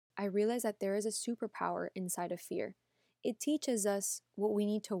I realized that there is a superpower inside of fear. It teaches us what we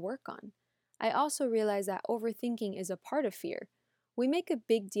need to work on. I also realized that overthinking is a part of fear. We make a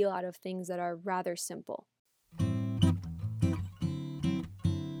big deal out of things that are rather simple.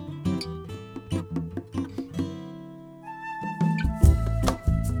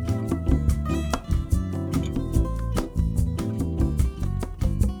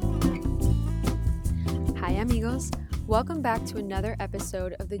 Hi, amigos. Welcome back to another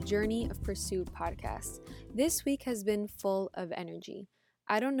episode of the Journey of Pursuit podcast. This week has been full of energy.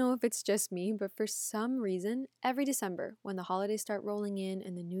 I don't know if it's just me, but for some reason, every December, when the holidays start rolling in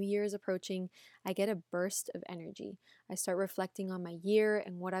and the new year is approaching, I get a burst of energy. I start reflecting on my year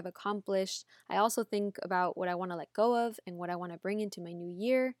and what I've accomplished. I also think about what I want to let go of and what I want to bring into my new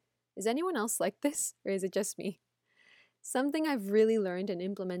year. Is anyone else like this, or is it just me? Something I've really learned and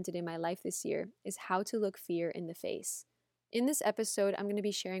implemented in my life this year is how to look fear in the face. In this episode, I'm going to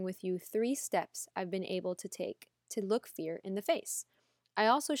be sharing with you 3 steps I've been able to take to look fear in the face. I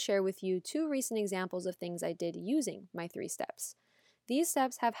also share with you 2 recent examples of things I did using my 3 steps. These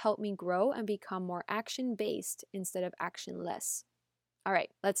steps have helped me grow and become more action-based instead of action-less. All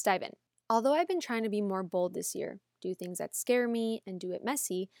right, let's dive in. Although I've been trying to be more bold this year, do things that scare me, and do it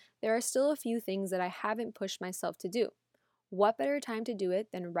messy, there are still a few things that I haven't pushed myself to do. What better time to do it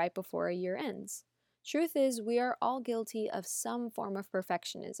than right before a year ends? Truth is, we are all guilty of some form of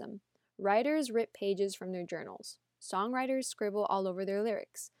perfectionism. Writers rip pages from their journals. Songwriters scribble all over their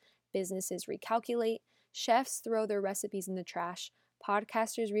lyrics. Businesses recalculate. Chefs throw their recipes in the trash.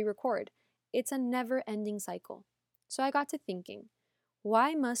 Podcasters re-record. It's a never-ending cycle. So I got to thinking,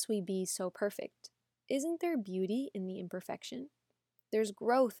 why must we be so perfect? Isn't there beauty in the imperfection? There's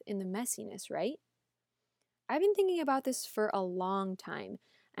growth in the messiness, right? I've been thinking about this for a long time,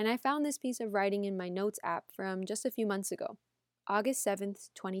 and I found this piece of writing in my notes app from just a few months ago, August 7th,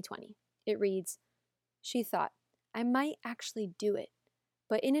 2020. It reads, "She thought, I might actually do it,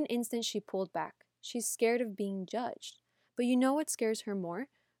 but in an instant she pulled back. She's scared of being judged. But you know what scares her more?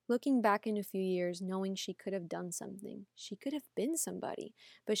 Looking back in a few years, knowing she could have done something. She could have been somebody,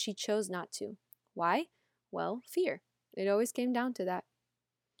 but she chose not to. Why? Well, fear. It always came down to that.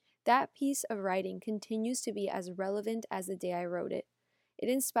 That piece of writing continues to be as relevant as the day I wrote it. It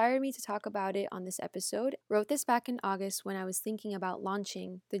inspired me to talk about it on this episode. Wrote this back in August when I was thinking about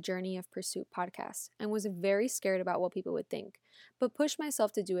launching the Journey of Pursuit podcast and was very scared about what people would think, but pushed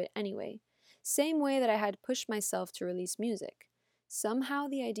myself to do it anyway. Same way that I had pushed myself to release music. Somehow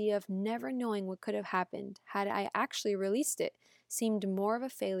the idea of never knowing what could have happened had I actually released it seemed more of a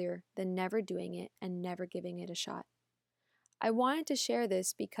failure than never doing it and never giving it a shot. I wanted to share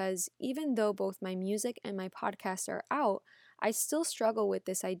this because even though both my music and my podcast are out, I still struggle with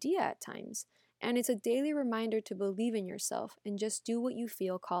this idea at times. And it's a daily reminder to believe in yourself and just do what you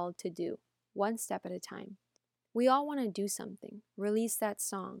feel called to do, one step at a time. We all want to do something, release that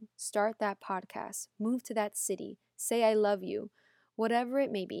song, start that podcast, move to that city, say I love you, whatever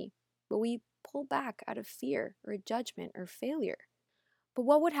it may be. But we pull back out of fear or judgment or failure. But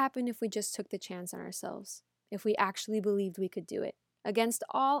what would happen if we just took the chance on ourselves? If we actually believed we could do it? Against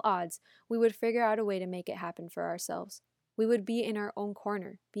all odds, we would figure out a way to make it happen for ourselves. We would be in our own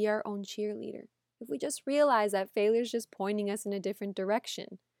corner, be our own cheerleader. If we just realize that failure is just pointing us in a different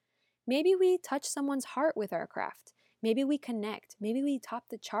direction. Maybe we touch someone's heart with our craft. Maybe we connect. Maybe we top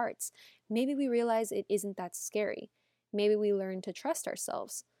the charts. Maybe we realize it isn't that scary. Maybe we learn to trust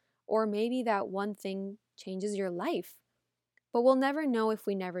ourselves. Or maybe that one thing changes your life. But we'll never know if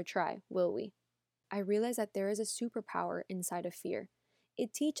we never try, will we? I realized that there is a superpower inside of fear.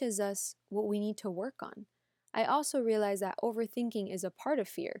 It teaches us what we need to work on. I also realized that overthinking is a part of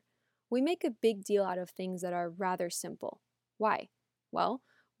fear. We make a big deal out of things that are rather simple. Why? Well,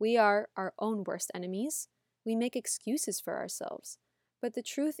 we are our own worst enemies. We make excuses for ourselves. But the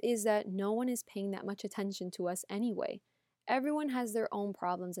truth is that no one is paying that much attention to us anyway. Everyone has their own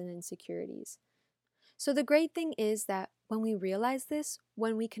problems and insecurities. So the great thing is that when we realize this,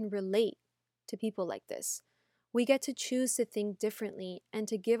 when we can relate to people like this, we get to choose to think differently and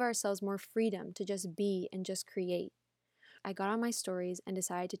to give ourselves more freedom to just be and just create. I got on my stories and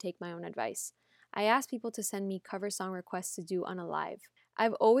decided to take my own advice. I asked people to send me cover song requests to do on a live.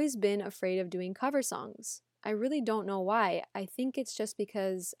 I've always been afraid of doing cover songs. I really don't know why. I think it's just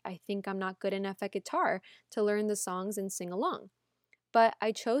because I think I'm not good enough at guitar to learn the songs and sing along. But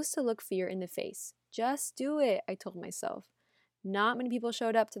I chose to look fear in the face. Just do it, I told myself. Not many people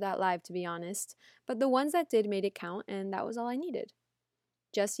showed up to that live, to be honest, but the ones that did made it count, and that was all I needed.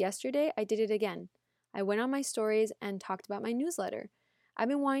 Just yesterday, I did it again. I went on my stories and talked about my newsletter. I've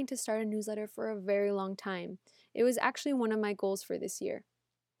been wanting to start a newsletter for a very long time. It was actually one of my goals for this year.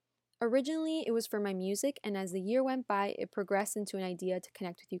 Originally, it was for my music, and as the year went by, it progressed into an idea to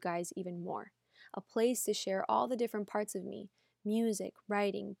connect with you guys even more. A place to share all the different parts of me: music,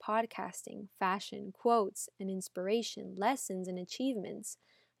 writing, podcasting, fashion, quotes, and inspiration, lessons and achievements,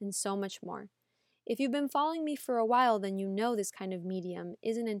 and so much more. If you've been following me for a while, then you know this kind of medium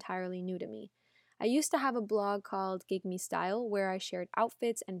isn't entirely new to me. I used to have a blog called Gig Me Style where I shared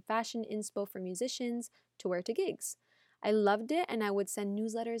outfits and fashion inspo for musicians to wear to gigs. I loved it and I would send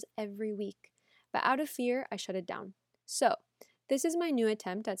newsletters every week. But out of fear, I shut it down. So, this is my new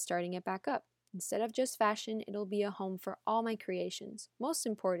attempt at starting it back up. Instead of just fashion, it'll be a home for all my creations. Most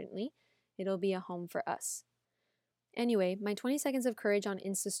importantly, it'll be a home for us. Anyway, my 20 seconds of courage on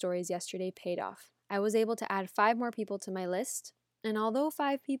Insta stories yesterday paid off. I was able to add 5 more people to my list, and although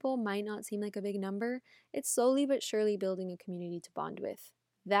 5 people might not seem like a big number, it's slowly but surely building a community to bond with.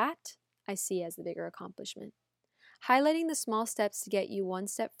 That I see as the bigger accomplishment. Highlighting the small steps to get you one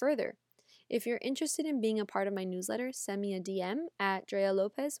step further. If you're interested in being a part of my newsletter, send me a DM at Drea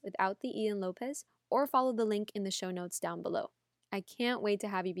Lopez without the E in Lopez, or follow the link in the show notes down below. I can't wait to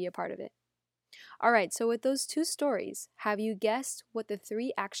have you be a part of it. Alright, so with those 2 stories, have you guessed what the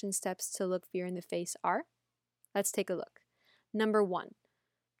 3 action steps to look fear in the face are? Let's take a look. Number 1,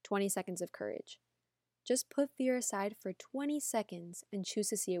 20 seconds of courage. Just put fear aside for 20 seconds and choose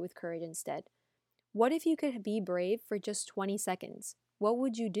to see it with courage instead. What if you could be brave for just 20 seconds? What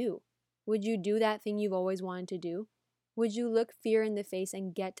would you do? Would you do that thing you've always wanted to do? Would you look fear in the face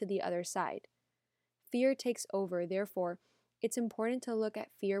and get to the other side? Fear takes over, therefore, it's important to look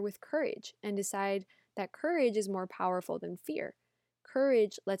at fear with courage and decide that courage is more powerful than fear.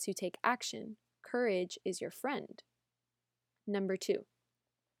 Courage lets you take action. Courage is your friend. Number 2,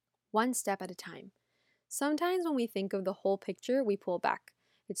 one step at a time. Sometimes when we think of the whole picture, we pull back.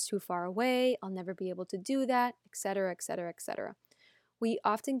 It's too far away, I'll never be able to do that, etc., etc., etc. We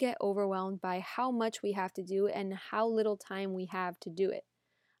often get overwhelmed by how much we have to do and how little time we have to do it.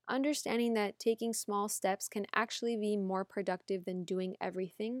 Understanding that taking small steps can actually be more productive than doing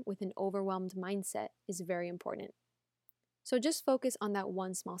everything with an overwhelmed mindset is very important. So just focus on that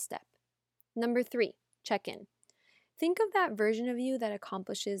one small step. Number 3, check in. Think of that version of you that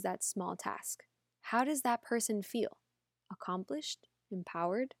accomplishes that small task. How does that person feel? Accomplished?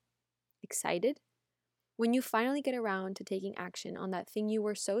 Empowered? Excited? When you finally get around to taking action on that thing you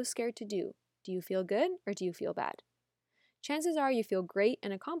were so scared to do you feel good or do you feel bad? Chances are you feel great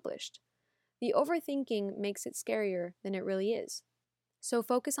and accomplished. The overthinking makes it scarier than it really is. So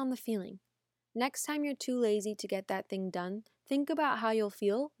focus on the feeling. Next time you're too lazy to get that thing done, think about how you'll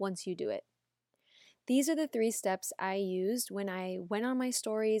feel once you do it. These are the 3 steps I used when I went on my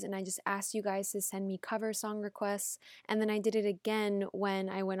stories and I just asked you guys to send me cover song requests. And then I did it again when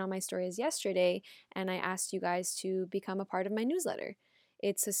I went on my stories yesterday and I asked you guys to become a part of my newsletter.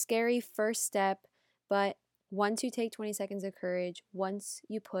 It's a scary first step, but once you take 20 seconds of courage, once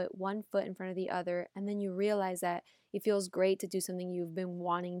you put one foot in front of the other, and then you realize that it feels great to do something you've been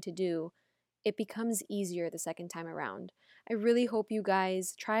wanting to do, it becomes easier the second time around. I really hope you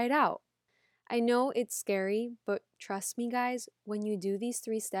guys try it out. I know it's scary, but trust me guys, when you do these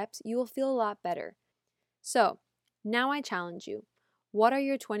 3 steps, you will feel a lot better. So, now I challenge you. What are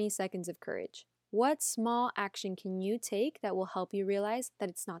your 20 seconds of courage? What small action can you take that will help you realize that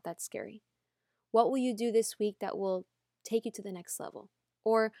it's not that scary? What will you do this week that will take you to the next level?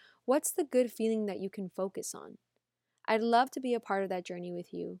 Or what's the good feeling that you can focus on? I'd love to be a part of that journey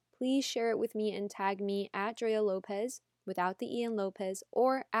with you. Please share it with me and tag me at Drea Lopez without the E in Lopez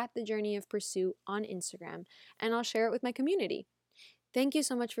or at The Journey of Pursuit on Instagram, and I'll share it with my community. Thank you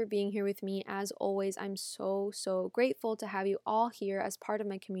so much for being here with me. As always, I'm so grateful to have you all here as part of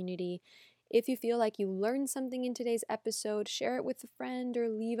my community. If you feel like you learned something in today's episode, share it with a friend or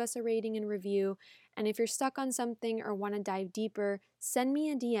leave us a rating and review. And if you're stuck on something or want to dive deeper, send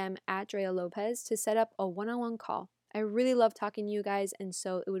me a DM at Drea Lopez to set up a one-on-one call. I really love talking to you guys, and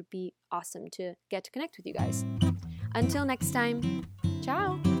so it would be awesome to get to connect with you guys. Until next time,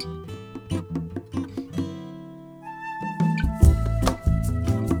 ciao!